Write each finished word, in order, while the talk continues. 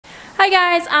Hi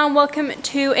guys, and welcome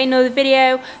to another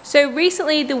video. So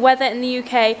recently the weather in the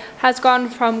UK has gone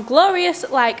from glorious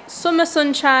like summer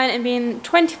sunshine and being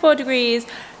 24 degrees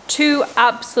to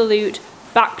absolute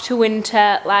back to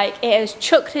winter. Like it has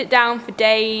chucked it down for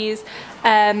days.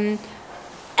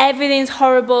 Everything's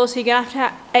horrible, so you're gonna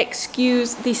have to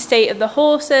excuse the state of the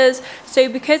horses.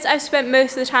 So because I've spent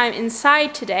most of the time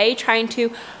inside today trying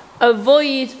to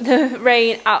avoid the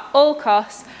rain at all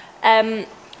costs,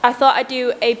 I thought I'd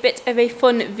do a bit of a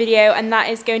fun video, and that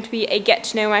is going to be a get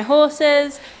to know my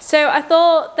horses. So I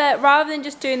thought that rather than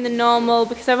just doing the normal,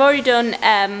 because I've already done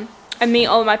a meet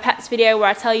all my pets video where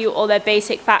I tell you all their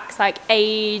basic facts like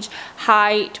age,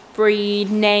 height,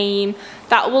 breed, name,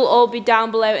 that will all be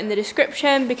down below in the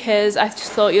description because I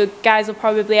just thought you guys will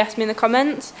probably ask me in the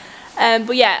comments.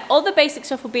 But yeah, all the basic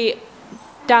stuff will be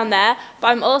down there, but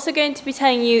I'm also going to be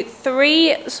telling you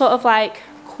 3 sort of like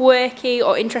quirky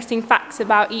or interesting facts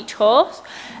about each horse,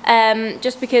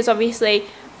 just because obviously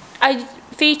I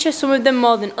feature some of them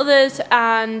more than others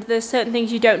and there's certain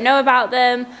things you don't know about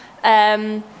them.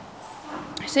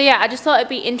 So yeah, I just thought it'd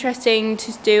be interesting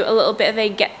to do a little bit of a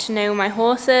get to know my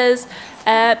horses.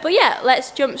 But yeah, let's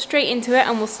jump straight into it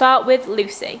and we'll start with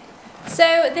Lucy.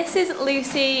 So this is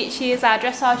Lucy, she is our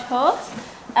dressage horse.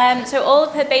 So all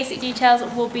of her basic details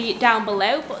will be down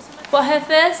below, but her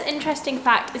first interesting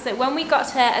fact is that when we got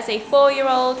her as a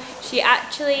 4-year-old, she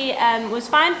actually was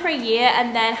fine for a year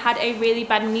and then had a really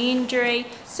bad knee injury.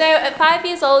 So at 5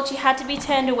 years old, she had to be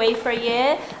turned away for a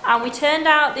year, and we turned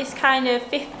out this kind of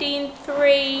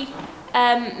 15-3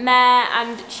 mare,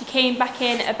 and she came back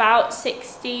in about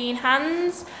 16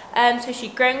 hands. So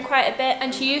she'd grown quite a bit,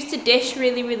 and she used to dish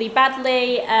really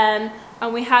badly, and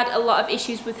we had a lot of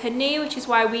issues with her knee, which is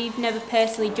why we've never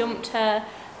personally jumped her.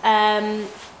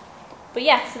 But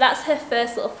yeah, so that's her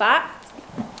first little fact.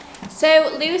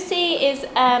 So Lucy is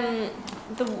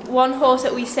the one horse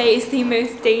that we say is the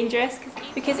most dangerous,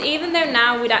 because even though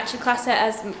now we'd actually class her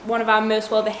as one of our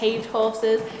most well-behaved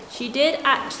horses, she did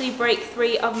actually break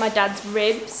 3 of my dad's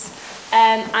ribs,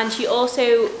 and she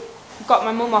also got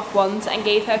my mum off once and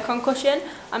gave her a concussion,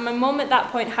 and my mum at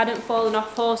that point hadn't fallen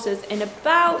off horses in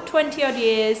about 20 odd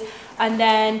years, and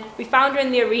then we found her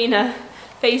in the arena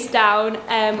face down,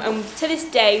 and to this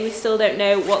day we still don't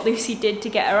know what Lucy did to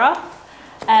get her off,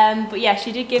 but yeah,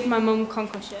 she did give my mum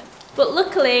concussion. But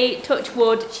luckily, touch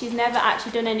wood, she's never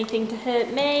actually done anything to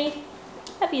hurt me.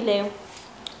 Have you, Lou?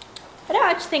 I don't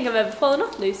actually think I've ever fallen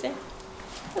off Lucy.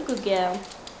 A good girl.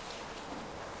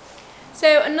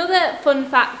 So another fun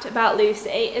fact about Lucy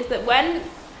is that when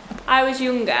I was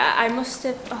younger, it must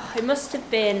have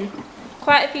been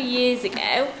quite a few years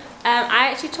ago, I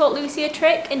actually taught Lucy a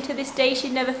trick, and to this day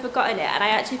she'd never forgotten it, and I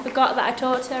actually forgot that I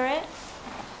taught her it.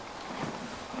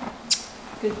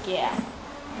 Good girl.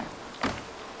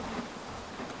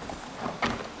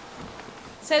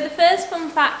 So the first fun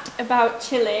fact about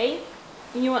Chilli,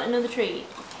 and you want another treat,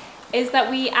 is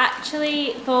that we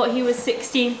actually thought he was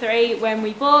 16'3" when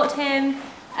we bought him,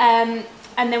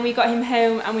 and then we got him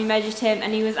home and we measured him,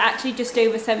 and he was actually just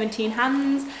over 17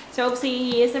 hands. So obviously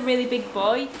he is a really big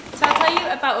boy. So I'll tell you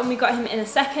about when we got him in a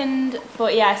second,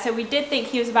 but yeah, so we did think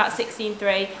he was about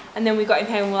 16'3", and then we got him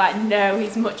home and we're like, no,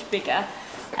 he's much bigger.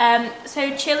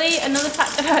 So Chilli, another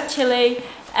fact about Chilli,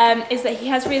 is that he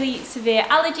has really severe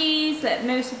allergies that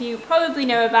most of you probably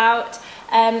know about.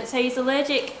 So he's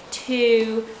allergic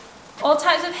to all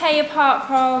types of hay apart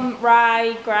from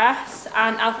rye, grass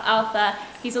and alfalfa.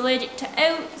 He's allergic to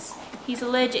oats, he's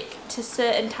allergic to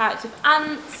certain types of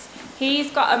ants. He's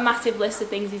got a massive list of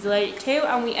things he's allergic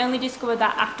to, and we only discovered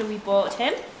that after we bought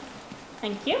him.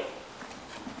 Thank you.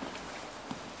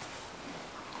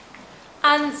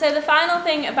 And so the final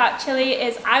thing about Chilli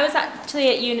is I was actually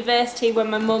at university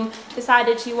when my mum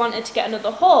decided she wanted to get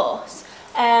another horse.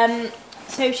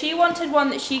 So she wanted one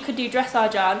that she could do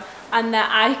dressage on and that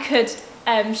I could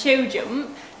show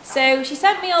jump. So she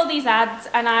sent me all these ads,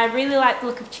 and I really liked the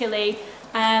look of Chilli,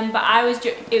 but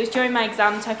it was during my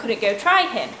exam, so I couldn't go try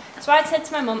him. So I said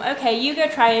to my mum, okay, you go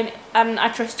try him, and I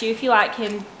trust you. If you like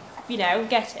him, you know,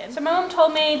 get him. So my mum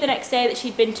told me the next day that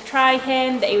she'd been to try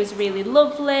him, that he was really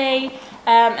lovely,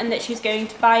 and that she was going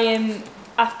to buy him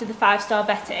after the 5-star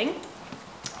vetting.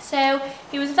 So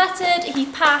he was vetted, he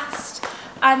passed,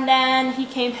 and then he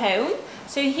came home.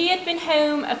 So he had been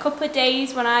home a couple of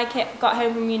days when I got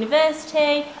home from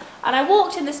university, and I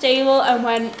walked in the stable and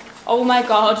went, oh my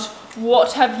god,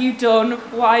 what have you done?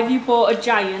 Why have you bought a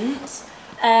giant?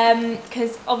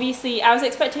 Because obviously I was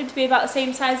expecting him to be about the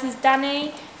same size as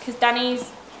Danny, because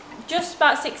Danny's just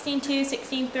about 16'2",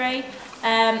 16'3",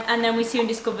 and then we soon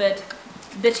discovered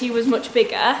that he was much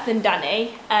bigger than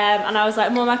Danny, and I was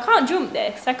like, Mum, I can't jump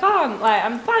this, I can't, like,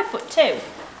 I'm 5'2".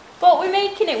 But we're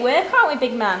making it work, aren't we,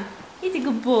 big man? He's a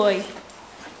good boy.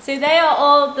 So they are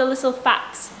all the little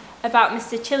facts about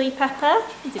Mr. Chilli Pepper.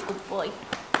 He's a good boy.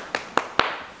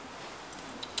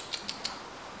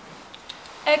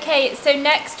 Okay, so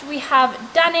next we have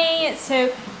Danny.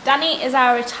 So Danny is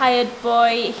our retired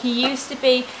boy. He used to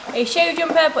be a show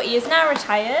jumper, but he is now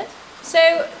retired.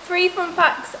 So 3 fun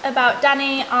facts about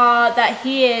Danny are that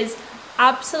he is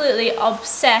absolutely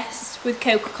obsessed with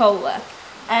Coca-Cola.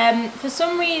 For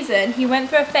some reason, he went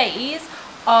through a phase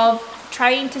of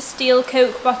trying to steal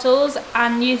Coke bottles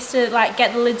and used to like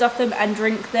get the lids off them and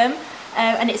drink them,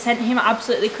 and it sent him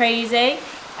absolutely crazy.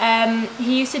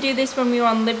 He used to do this when we were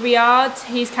on livery yards.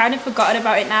 He's kind of forgotten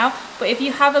about it now, but if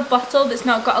you have a bottle that's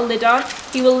not got a lid on,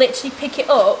 he will literally pick it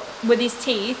up with his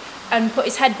teeth and put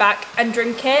his head back and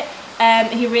drink it.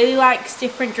 He really likes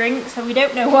different drinks, and we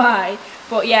don't know why,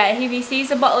 but yeah, if he sees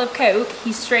a bottle of Coke,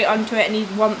 he's straight onto it and he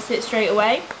wants it straight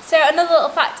away. So another little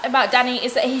fact about Danny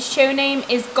is that his show name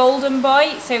is Golden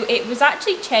Boy, so it was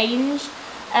actually changed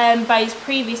by his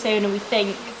previous owner, we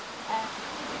think.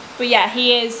 But yeah,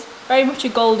 he is very much a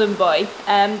golden boy,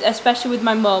 especially with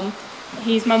my mum.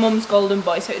 He's my mum's golden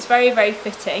boy, so it's very, very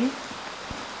fitting.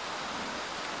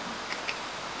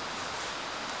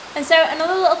 And so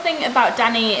another little thing about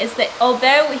Danny is that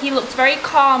although he looks very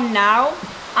calm now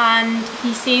and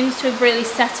he seems to have really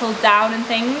settled down and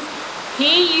things,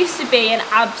 he used to be an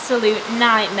absolute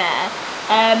nightmare.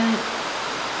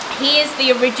 He is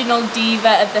the original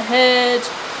diva of the herd.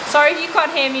 Sorry if you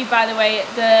can't hear me, by the way,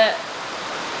 the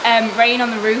rain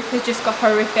on the roof has just got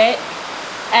horrific.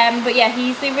 But yeah,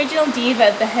 he's the original diva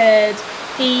of the herd.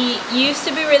 He used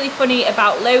to be really funny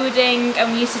about loading,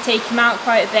 and we used to take him out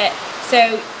quite a bit.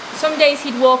 So some days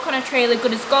he'd walk on a trailer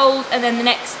good as gold, and then the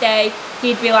next day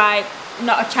he'd be like,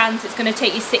 not a chance, it's going to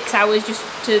take you 6 hours just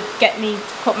to get me to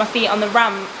put my feet on the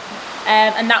ramp.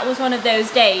 And that was one of those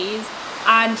days,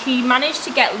 and he managed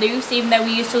to get loose even though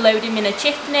we used to load him in a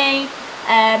chifney,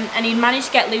 and he managed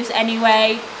to get loose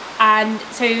anyway. And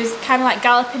so he was kind of like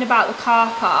galloping about the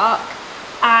car park,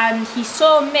 and he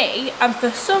saw me and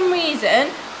for some reason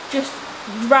just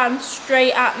ran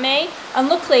straight at me, and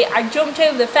luckily I jumped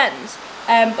over the fence,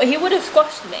 but he would have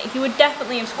squashed me. He would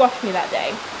definitely have squashed me that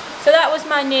day. So that was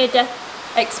my near-death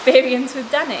experience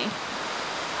with Danny.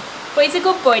 But he's a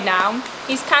good boy now.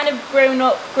 He's kind of grown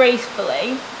up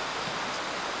gracefully,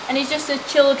 and he's just a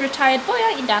chilled, retired boy,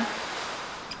 aren't you, Dan?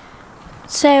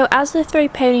 So as the 3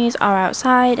 ponies are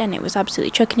outside and it was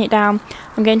absolutely chucking it down,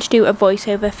 I'm going to do a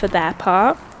voiceover for their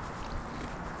part.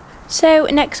 So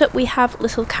next up we have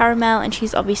little Caramel, and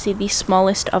she's obviously the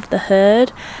smallest of the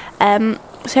herd.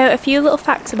 So a few little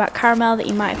facts about Caramel that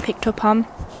you might have picked up on.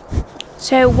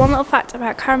 So one little fact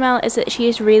about Caramel is that she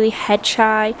is really head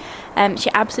shy. She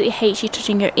absolutely hates you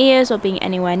touching her ears or being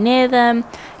anywhere near them.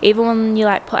 Even when you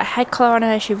like put a head collar on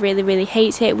her, she really, really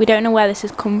hates it. We don't know where this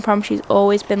has come from. She's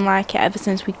always been like it ever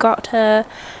since we got her.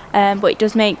 But it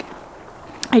does make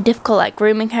it difficult, like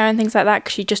grooming her and things like that,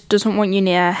 because she just doesn't want you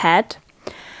near her head.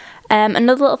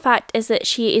 Another little fact is that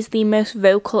she is the most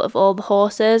vocal of all the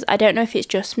horses. I don't know if it's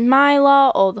just my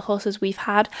lot or the horses we've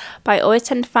had, but I always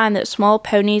tend to find that small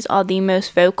ponies are the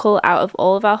most vocal out of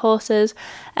all of our horses.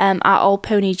 Our old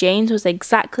pony James was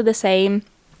exactly the same,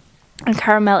 and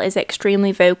Caramel is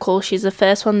extremely vocal. She's the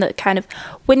first one that kind of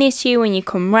whinnies to you when you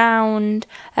come round,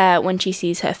 when she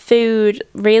sees her food,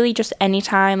 really just any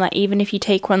time, like even if you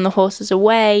take one of the horses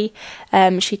away,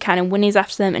 she kind of whinnies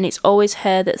after them, and it's always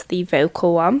her that's the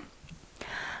vocal one.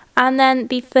 And then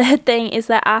the third thing is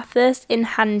that our first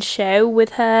in-hand show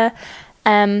with her,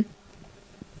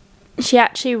 she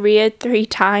actually reared 3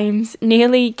 times,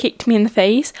 nearly kicked me in the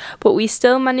face, but we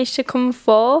still managed to come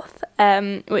fourth,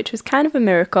 which was kind of a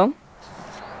miracle.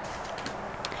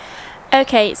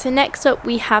 Okay, so next up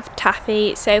we have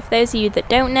Taffy. So for those of you that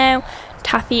don't know,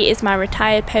 Taffy is my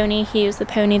retired pony. He was the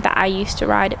pony that I used to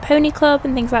ride at Pony Club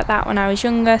and things like that when I was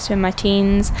younger, so in my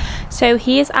teens. So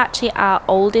he is actually our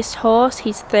oldest horse.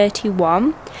 He's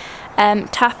 31.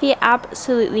 Taffy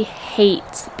absolutely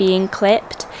hates being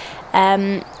clipped.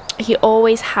 He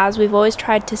always has. We've always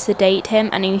tried to sedate him,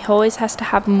 and he always has to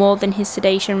have more than his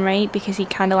sedation rate because he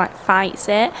kind of like fights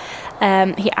it.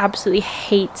 He absolutely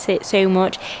hates it so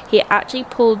much. He actually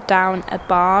pulled down a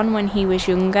barn when he was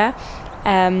younger.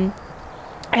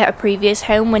 At a previous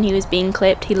home when he was being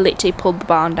clipped, he literally pulled the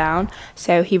barn down,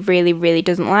 so he really, really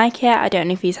doesn't like it. I don't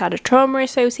know if he's had a trauma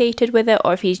associated with it,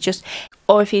 or if he's just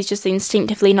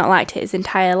instinctively not liked it his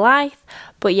entire life.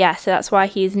 But yeah, so that's why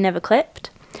he's never clipped.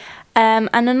 And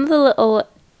another little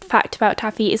fact about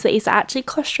Taffy is that he's actually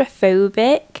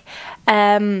claustrophobic.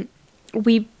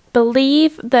 We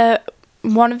believe that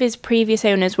one of his previous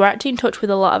owners, we're actually in touch with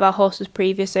a lot of our horses'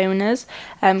 previous owners,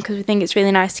 because we think it's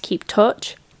really nice to keep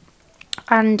touch.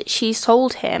 And she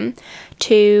sold him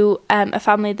to a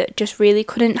family that just really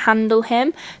couldn't handle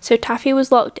him. So Taffy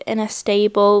was locked in a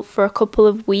stable for a couple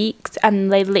of weeks,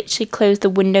 and they literally closed the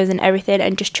windows and everything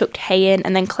and just chucked hay in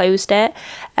and then closed it.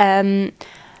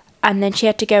 And then she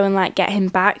had to go and like get him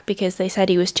back because they said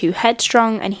he was too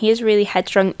headstrong, and he is really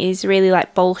headstrong, he's really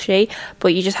like bolshy,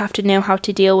 but you just have to know how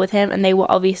to deal with him, and they were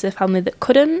obviously a family that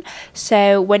couldn't.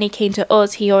 So when he came to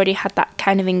us, he already had that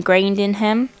kind of ingrained in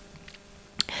him.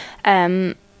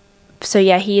 So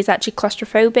yeah, he is actually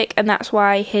claustrophobic, and that's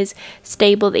why his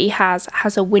stable that he has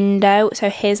a window. So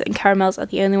his and Caramel's are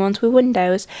the only ones with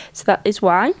windows, so that is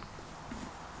why.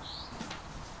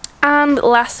 And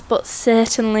last but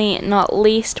certainly not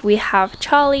least, we have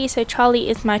Charlie. So Charlie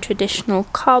is my traditional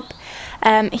cob.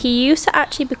 He used to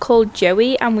actually be called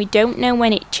Joey, and we don't know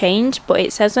when it changed, but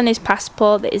it says on his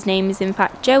passport that his name is in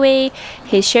fact Joey.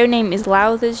 His show name is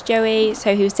Lowther's Joey,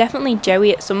 so he was definitely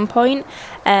Joey at some point.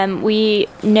 We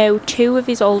know 2 of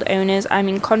his old owners. I'm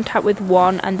in contact with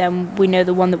one, and then we know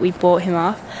the one that we bought him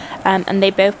off, and they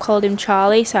both called him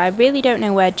Charlie, so I really don't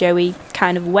know where Joey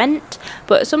kind of went,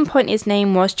 but at some point his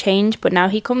name was changed, but now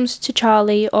he comes to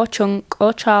Charlie or Chunk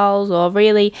or Charles or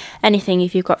really anything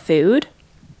if you've got food.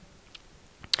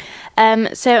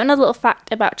 So another little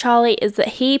fact about Charlie is that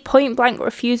he point blank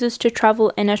refuses to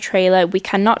travel in a trailer. We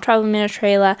cannot travel him in a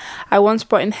trailer. I once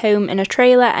brought him home in a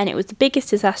trailer, and it was the biggest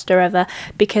disaster ever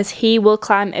because he will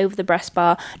climb over the breast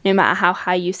bar no matter how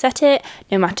high you set it,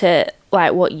 no matter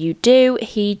like what you do,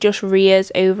 he just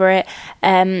rears over it,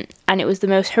 and it was the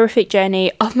most horrific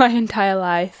journey of my entire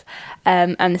life,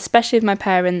 and especially with my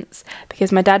parents,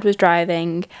 because my dad was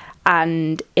driving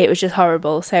and it was just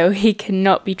horrible. So he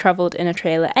cannot be travelled in a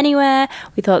trailer anywhere.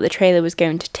 We thought the trailer was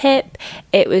going to tip.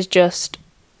 It was just,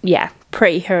 yeah,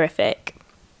 pretty horrific.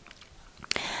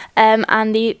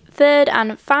 And the third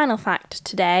and final fact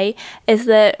today is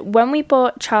that when we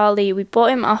bought Charlie, we bought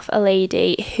him off a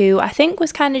lady who I think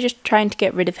was kind of just trying to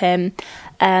get rid of him,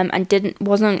 and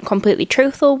wasn't completely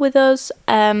truthful with us.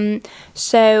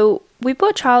 So we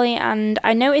bought Charlie, and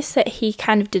I noticed that he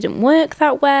kind of didn't work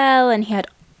that well, and he had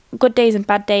good days and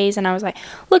bad days, and I was like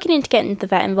looking into getting the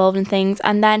vet involved in things,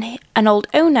 and then an old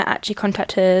owner actually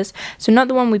contacted us, so not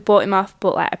the one we bought him off,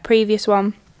 but like a previous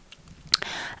one.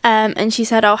 And she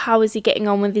said, oh, how is he getting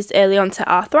on with his early onset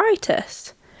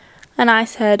arthritis? And I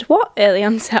said, what early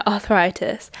onset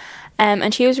arthritis?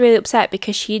 And she was really upset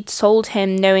because she'd sold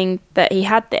him knowing that he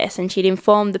had this, and she'd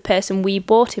informed the person we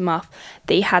bought him off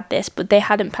that he had this, but they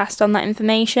hadn't passed on that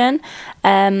information.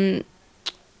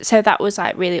 So that was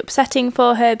like really upsetting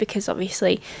for her, because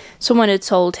obviously someone had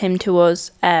sold him to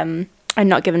us and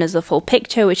not given us the full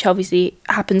picture, which obviously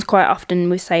happens quite often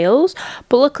with sales,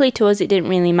 but luckily to us it didn't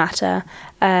really matter.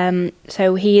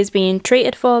 So he is being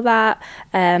treated for that.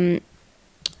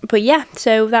 But yeah,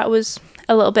 so that was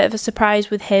a little bit of a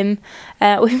surprise with him.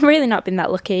 We've really not been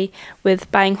that lucky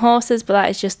with buying horses, but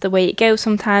that is just the way it goes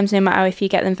sometimes, no matter if you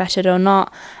get them vetted or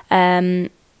not.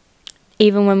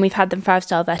 Even when we've had them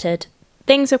 5-star vetted,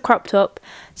 things have cropped up.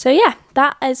 So yeah,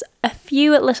 that is a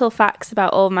few little facts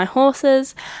about all of my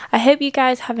horses. I hope you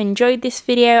guys have enjoyed this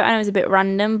video. I know it was a bit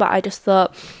random, but I just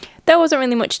thought there wasn't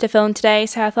really much to film today,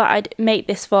 so I thought I'd make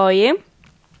this for you.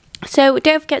 So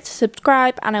don't forget to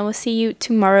subscribe, and I will see you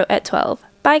tomorrow at 12.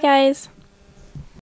 Bye guys!